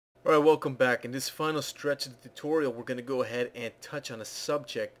Alright, welcome back. In this final stretch of the tutorial, we're going to go ahead and touch on a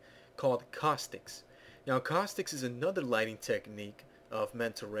subject called caustics. Now, caustics is another lighting technique of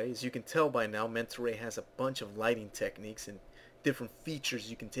mental ray. As you can tell by now, mental ray has a bunch of lighting techniques and different features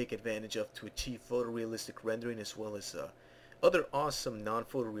you can take advantage of to achieve photorealistic rendering as well as other awesome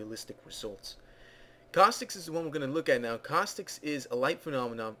non-photorealistic results. Caustics is the one we're going to look at now. Caustics is a light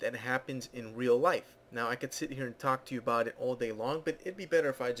phenomenon that happens in real life. Now, I could sit here and talk to you about it all day long, but it'd be better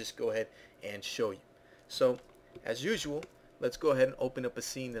if I just go ahead and show you. So, as usual, let's go ahead and open up a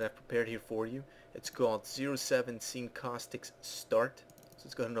scene that I've prepared here for you. It's called 07 Scene Caustics Start. So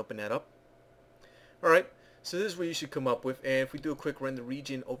let's go ahead and open that up. Alright, so this is what you should come up with. And if we do a quick render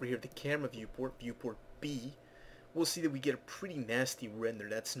region over here at the camera viewport, viewport B, we'll see that we get a pretty nasty render.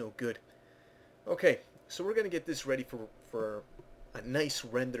 That's no good. Okay, so we're going to get this ready for a nice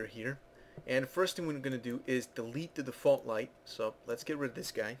render here. And the first thing we're going to do is delete the default light. So let's get rid of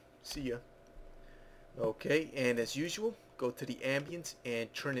this guy. See ya. Okay, and as usual, go to the ambience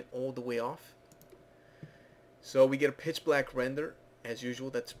and turn it all the way off. So we get a pitch black render. As usual,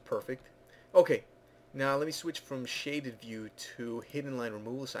 that's perfect. Okay, now let me switch from shaded view to hidden line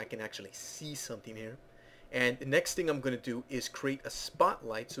removal so I can actually see something here. And the next thing I'm going to do is create a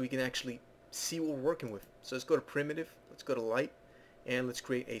spotlight so we can actually see what we're working with. So let's go to primitive, let's go to light, and let's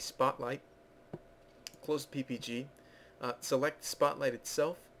create a spotlight. Close the PPG, select the spotlight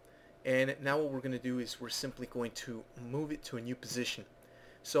itself, and now what we're going to do is we're simply going to move it to a new position.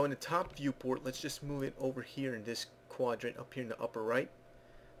 So in the top viewport, let's just move it over here in this quadrant up here in the upper right.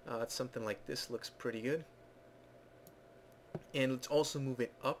 Something like this looks pretty good. And let's also move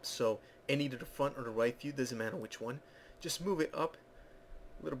it up, so in either the front or the right view, doesn't matter which one. Just move it up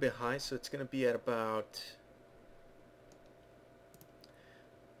a little bit high, so it's going to be at about,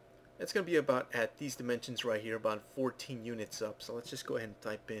 it's going to be about at these dimensions right here, about 14 units up. So let's just go ahead and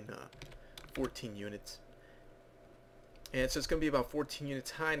type in 14 units. And so it's going to be about 14 units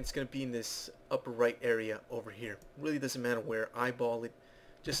high, and it's going to be in this upper right area over here. Really doesn't matter where, eyeball it,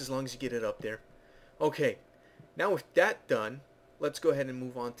 just as long as you get it up there. Okay, now with that done, let's go ahead and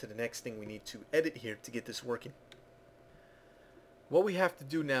move on to the next thing we need to edit here to get this working. What we have to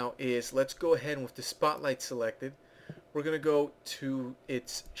do now is let's go ahead and with the spotlight selected, we're going to go to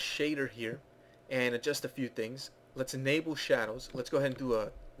its shader here and adjust a few things. Let's enable shadows. Let's go ahead and do a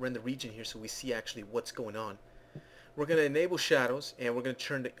render region here so we see actually what's going on. We're going to enable shadows and we're going to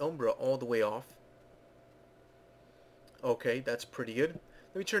turn the umbra all the way off. Okay, that's pretty good.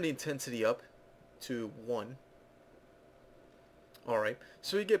 Let me turn the intensity up to 1. Alright,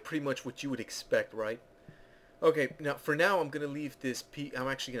 so you get pretty much what you would expect, right? Okay, now for now I'm going to leave this, I'm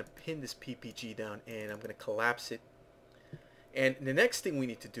actually going to pin this PPG down and I'm going to collapse it. And the next thing we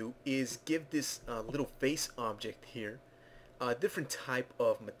need to do is give this little face object here a different type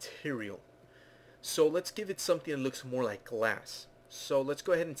of material. So let's give it something that looks more like glass. So let's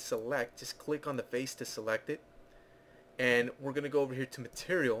go ahead and select, just click on the face to select it. And we're going to go over here to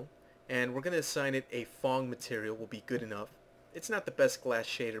material and we're going to assign it a Fong material, will be good enough. It's not the best glass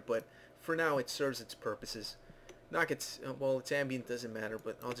shader, but for now it serves its purposes. Knock its, well, its ambient doesn't matter,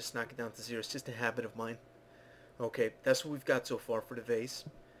 but I'll just knock it down to 0. It's just a habit of mine. Okay, that's what we've got so far for the vase.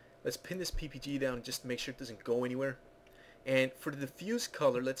 Let's pin this PPG down just to make sure it doesn't go anywhere. And for the diffuse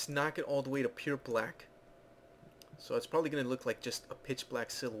color, let's knock it all the way to pure black. So it's probably going to look like just a pitch black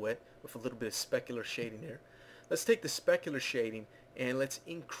silhouette with a little bit of specular shading there. Let's take the specular shading and let's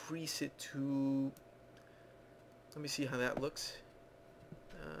increase it to, let me see how that looks.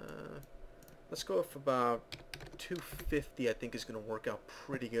 Let's go with about 250. I think is going to work out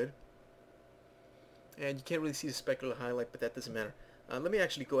pretty good. And you can't really see the specular highlight, but that doesn't matter. Let me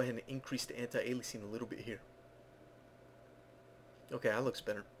actually go ahead and increase the anti-aliasing a little bit here. Okay, that looks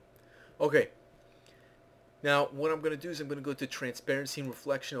better. Okay. Now, what I'm going to do is I'm going to go to transparency and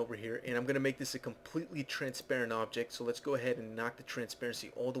reflection over here, and I'm going to make this a completely transparent object. So let's go ahead and knock the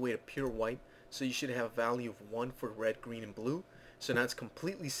transparency all the way to pure white. So you should have a value of 1 for red, green, and blue. So now it's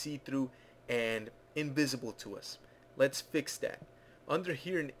completely see-through and invisible to us. Let's fix that. Under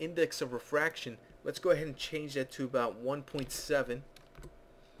here in index of refraction, let's go ahead and change that to about 1.7.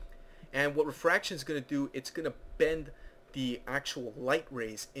 And what refraction is going to do, it's going to bend the actual light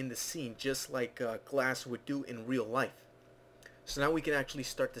rays in the scene just like glass would do in real life. So now we can actually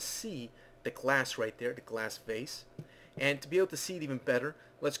start to see the glass right there, the glass vase. And to be able to see it even better,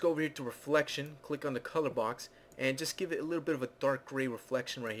 let's go over here to reflection, click on the color box, and just give it a little bit of a dark gray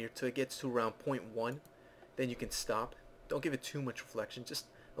reflection right here till it gets to around 0.1. Then you can stop. Don't give it too much reflection, just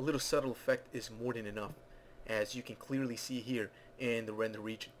a little subtle effect is more than enough, as you can clearly see here in the render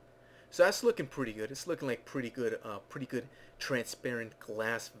region. So that's looking pretty good. It's looking like pretty good transparent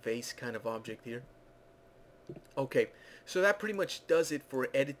glass vase kind of object here. Okay, so that pretty much does it for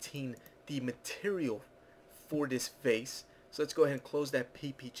editing the material for this vase. So let's go ahead and close that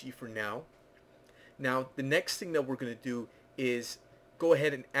PPG for now. Now the next thing that we're going to do is go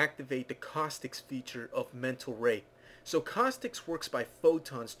ahead and activate the Caustics feature of Mental Ray. So Caustics works by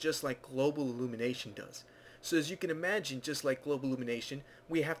photons just like global illumination does. So as you can imagine, just like global illumination,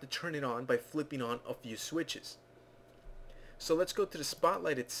 we have to turn it on by flipping on a few switches. So let's go to the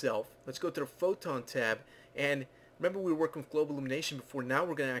spotlight itself. Let's go to the photon tab, and remember we were working with global illumination before. Now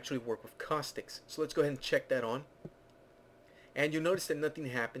we're going to actually work with Caustics. So let's go ahead and check that on. And you'll notice that nothing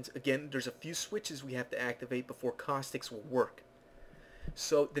happens. Again, there's a few switches we have to activate before Caustics will work.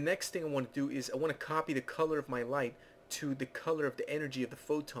 So the next thing I want to do is I want to copy the color of my light to the color of the energy of the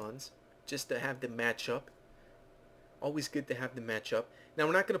photons, just to have them match up. Always good to have them match up. Now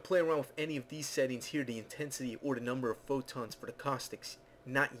we're not going to play around with any of these settings here, the intensity or the number of photons for the Caustics.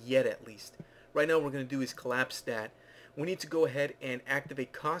 Not yet, at least. Right now what we're going to do is collapse that. We need to go ahead and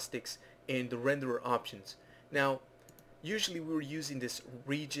activate Caustics in the renderer options. Now usually we were using this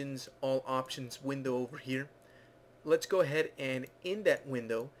regions all options window over here. Let's go ahead and in that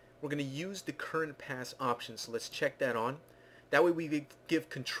window we're going to use the current pass option. So let's check that on. That way we give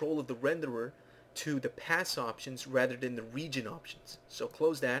control of the renderer to the pass options rather than the region options. So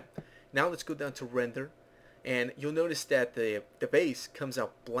close that. Now let's go down to render, and you'll notice that the base comes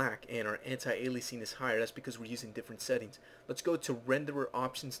out black and our anti-aliasing is higher. That's because we're using different settings. Let's go to renderer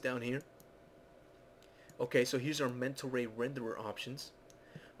options down here. Okay, so here's our Mental Ray renderer options.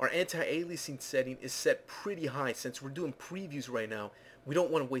 Our anti-aliasing setting is set pretty high. Since we're doing previews right now, we don't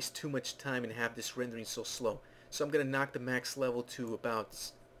want to waste too much time and have this rendering so slow. So I'm going to knock the max level to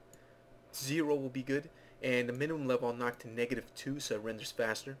about 0 will be good, and the minimum level I'll knock to -2 so it renders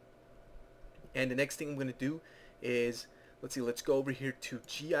faster. And the next thing I'm going to do is, let's go over here to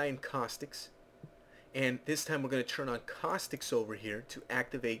GI and Caustics, and this time we're going to turn on Caustics over here to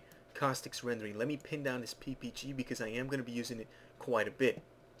activate Caustics rendering. Let me pin down this PPG because I am going to be using it quite a bit.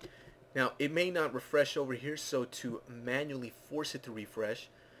 Now it may not refresh over here, so to manually force it to refresh,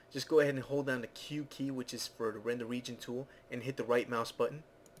 just go ahead and hold down the Q key, which is for the render region tool, and hit the right mouse button.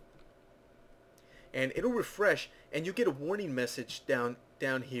 And it'll refresh, and you get a warning message down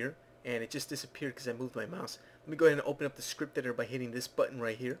here, and it just disappeared because I moved my mouse. Let me go ahead and open up the script editor by hitting this button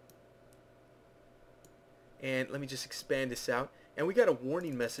right here, and let me just expand this out, and we got a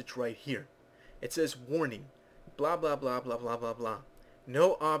warning message right here. It says warning, blah blah blah blah blah blah blah,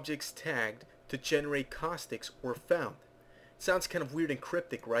 no objects tagged to generate Caustics were found. It sounds kind of weird and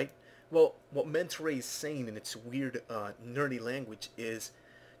cryptic, right? Well, what Mental Ray is saying in its weird nerdy language is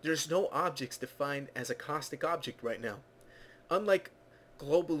there's no objects defined as a caustic object right now. Unlike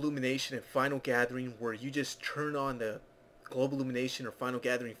global illumination and final gathering, where you just turn on the global illumination or final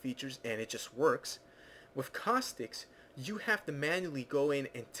gathering features and it just works, with Caustics you have to manually go in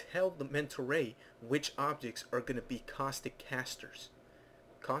and tell the Mental Ray which objects are going to be caustic casters.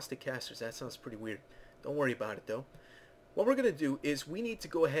 Caustic casters, that sounds pretty weird. Don't worry about it though. What we're going to do is we need to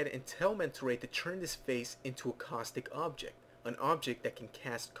go ahead and tell Mental Ray to turn this face into a caustic object. An object that can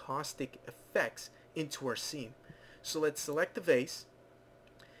cast caustic effects into our scene. So let's select the vase,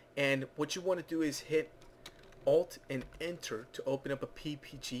 and what you want to do is hit Alt and Enter to open up a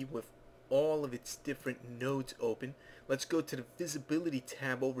PPG with all of its different nodes open. Let's go to the visibility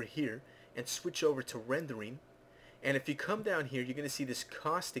tab over here and switch over to rendering, and if you come down here you're going to see this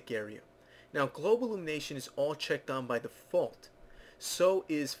caustic area. Now global illumination is all checked on by default, so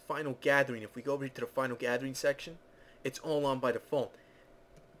is final gathering. If we go over here to the final gathering section, it's all on by default.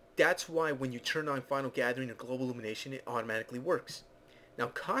 That's why when you turn on final gathering or global illumination, it automatically works. Now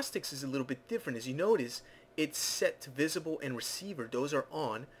Caustics is a little bit different. As you notice, it's set to visible and receiver. Those are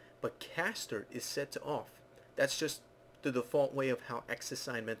on, but caster is set to off. That's just the default way of how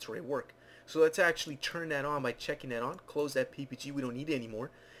XSI and Mental Ray work. So let's actually turn that on by checking that on. Close that PPG. We don't need it anymore.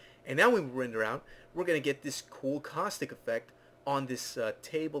 And now when we render out, we're going to get this cool caustic effect on this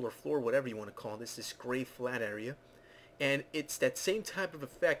table or floor, whatever you want to call this gray flat area. And it's that same type of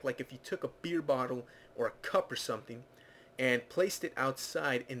effect like if you took a beer bottle or a cup or something and placed it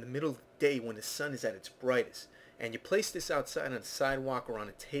outside in the middle of the day when the sun is at its brightest. And you place this outside on a sidewalk or on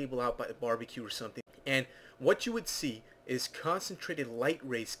a table out by a barbecue or something. And what you would see is concentrated light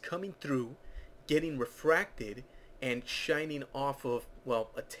rays coming through, getting refracted, and shining off of,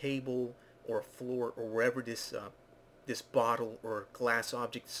 well, a table or a floor or wherever this bottle or glass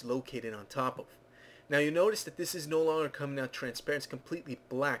object is located on top of. Now you notice that this is no longer coming out transparent, it's completely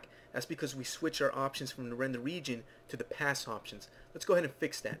black. That's because we switch our options from the render region to the pass options. Let's go ahead and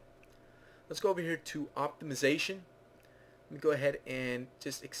fix that. Let's go over here to optimization. Let me go ahead and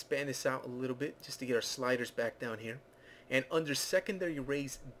just expand this out a little bit just to get our sliders back down here. And under secondary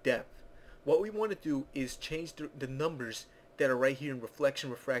rays depth, what we want to do is change the numbers that are right here in reflection,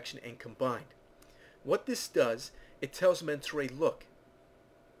 refraction, and combined. What this does, it tells mental ray, look,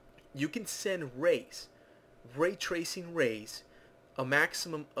 you can send rays, ray tracing rays, a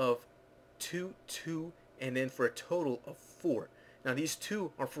maximum of 2, 2, and then for a total of 4. Now these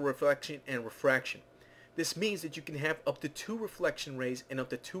 2 are for reflection and refraction. This means that you can have up to 2 reflection rays and up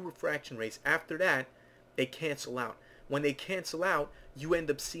to 2 refraction rays. After that, they cancel out. When they cancel out, you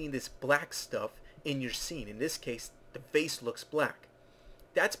end up seeing this black stuff in your scene. In this case, the vase looks black.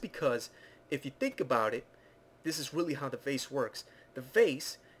 That's because, if you think about it, this is really how the vase works. The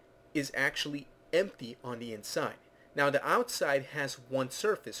vase is actually empty on the inside. Now the outside has one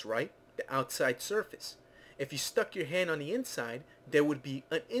surface, right? The outside surface. If you stuck your hand on the inside, there would be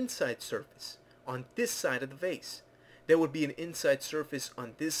an inside surface on this side of the vase. There would be an inside surface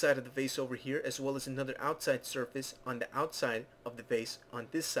on this side of the vase over here, as well as another outside surface on the outside of the vase on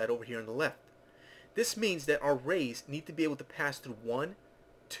this side over here on the left. This means that our rays need to be able to pass through 1,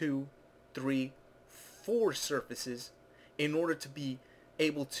 2, 3, 4 surfaces in order to be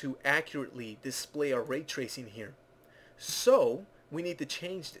able to accurately display our ray tracing here. So we need to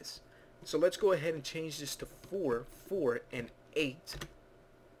change this. So let's go ahead and change this to 4, 4, and 8,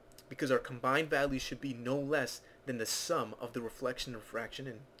 because our combined values should be no less than the sum of the reflection and refraction,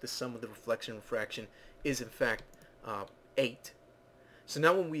 and the sum of the reflection and refraction is in fact 8. So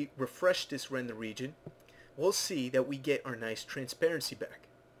now when we refresh this render region, we'll see that we get our nice transparency back.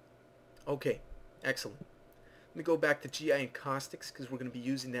 Okay, excellent. Let me go back to GI and Caustics because we're going to be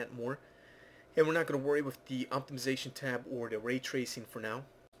using that more. And we're not going to worry with the optimization tab or the ray tracing for now.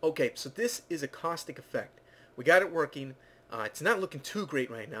 Okay, so this is a caustic effect. We got it working. It's not looking too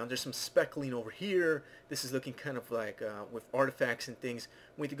great right now. There's some speckling over here. This is looking kind of like with artifacts and things.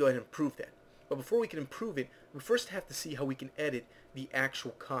 We need to go ahead and improve that. But before we can improve it, we first have to see how we can edit the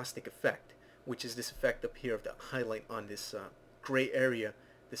actual caustic effect, which is this effect up here of the highlight on this gray area,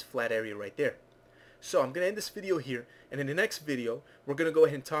 this flat area right there. So I'm going to end this video here, and in the next video, we're going to go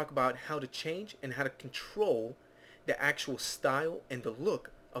ahead and talk about how to change and how to control the actual style and the look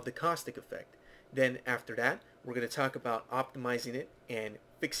of the caustic effect. Then after that, we're going to talk about optimizing it and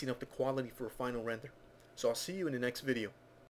fixing up the quality for a final render. So I'll see you in the next video.